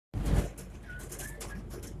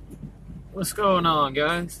What's going on,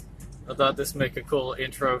 guys? I thought this would make a cool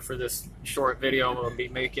intro for this short video I'll be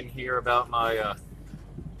making here about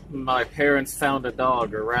my parents found a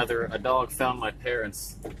dog, or rather, a dog found my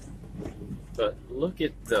parents. But look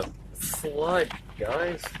at the flood,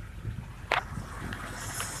 guys.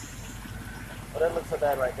 Well, that looks so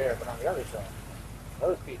bad right there, but on the other side,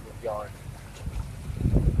 those people's yards,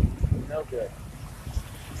 no good.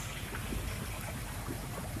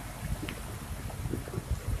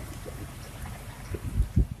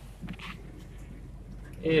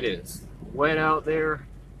 It is wet out there,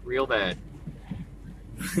 real bad.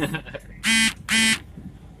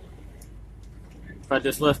 I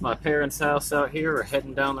just left my parents' house out here, or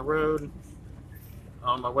heading down the road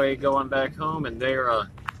on my way going back home, and they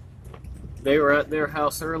were at their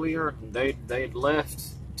house earlier. They'd left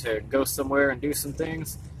to go somewhere and do some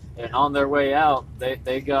things, and on their way out,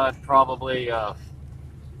 they got probably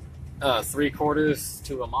 3/4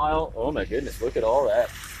 to a mile. Oh my goodness! Look at all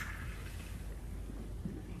that.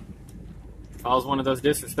 If I was one of those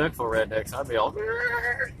disrespectful rednecks, I'd be all,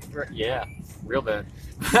 yeah, real bad.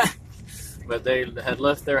 But they had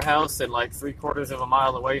left their house, and like 3/4 of a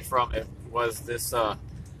mile away from it was this, I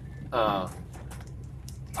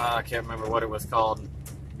can't remember what it was called.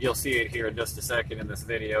 You'll see it here in just a second in this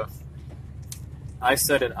video. I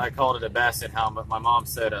called it a basset hound, but my mom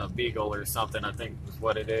said a beagle or something, I think was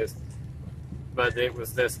what it is. But it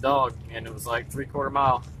was this dog, and it was like 3/4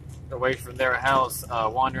 mile away from their house,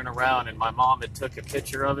 wandering around, and my mom had took a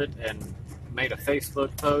picture of it and made a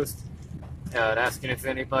Facebook post asking if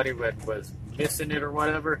anybody was missing it or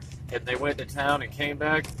whatever. And they went to town and came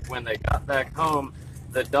back. When they got back home,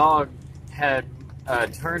 the dog had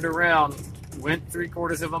turned around, went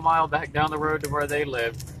 3/4 of a mile back down the road to where they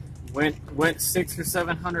lived, went 600 or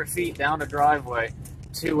 700 feet down a driveway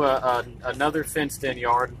to another fenced-in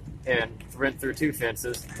yard, and went through two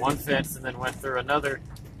fences, one fence, and then went through another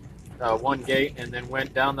one gate, and then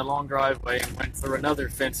went down the long driveway and went through another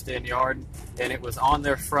fenced-in yard, and it was on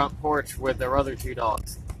their front porch with their other two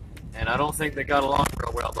dogs. And I don't think they got along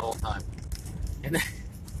real well the whole time. And then,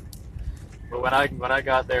 but when I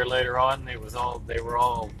got there later on, they were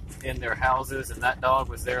all in their houses, and that dog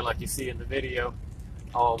was there, like you see in the video,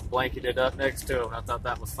 all blanketed up next to him. I thought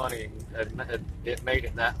that was funny. It made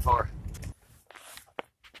it that far.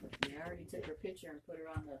 I already took her picture and put her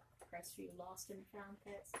on the Crestview Lost and Found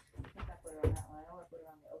Pets. I think I put her on that one. I want to put her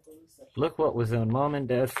on the Okaloosa. Look what was on Mom and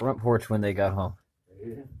Dad's front porch when they got home.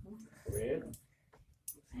 Red?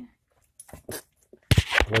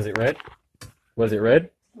 Was it red? Was it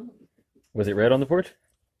red? Was it red on the porch?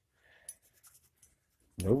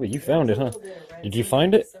 No, but you found it, huh? Did you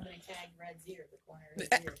find it? Somebody tagged Red's ear, the corner of his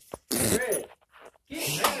ear. Red,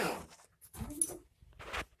 get down.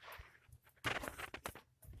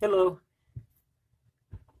 Hello.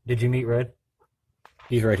 Did you meet Red?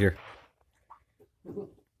 He's right here.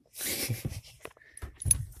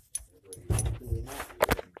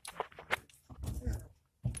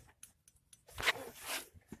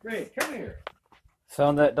 Red, come here.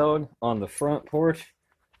 Found that dog on the front porch,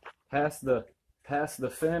 past the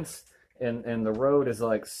fence, and the road is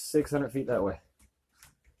like 600 feet that way.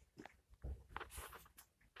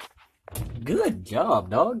 Good job,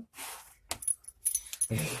 dog.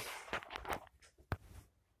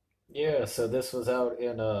 Yeah, so this was out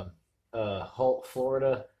in Holt,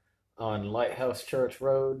 Florida, on Lighthouse Church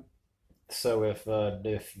Road. So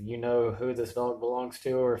if you know who this dog belongs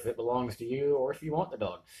to, or if it belongs to you, or if you want the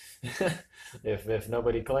dog, if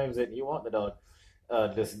nobody claims it, and you want the dog,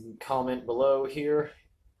 just comment below here,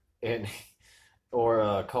 and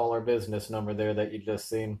or call our business number there that you just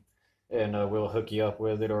seen, and we'll hook you up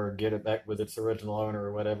with it or get it back with its original owner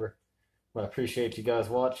or whatever. Well, I appreciate you guys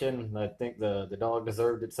watching. I think the dog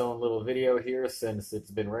deserved its own little video here, since it's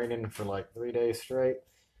been raining for like 3 days straight,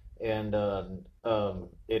 and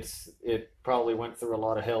it probably went through a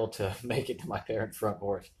lot of hell to make it to my parents' front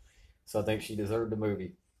porch. So I think she deserved the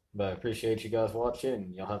movie. But I appreciate you guys watching,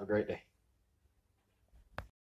 and y'all have a great day.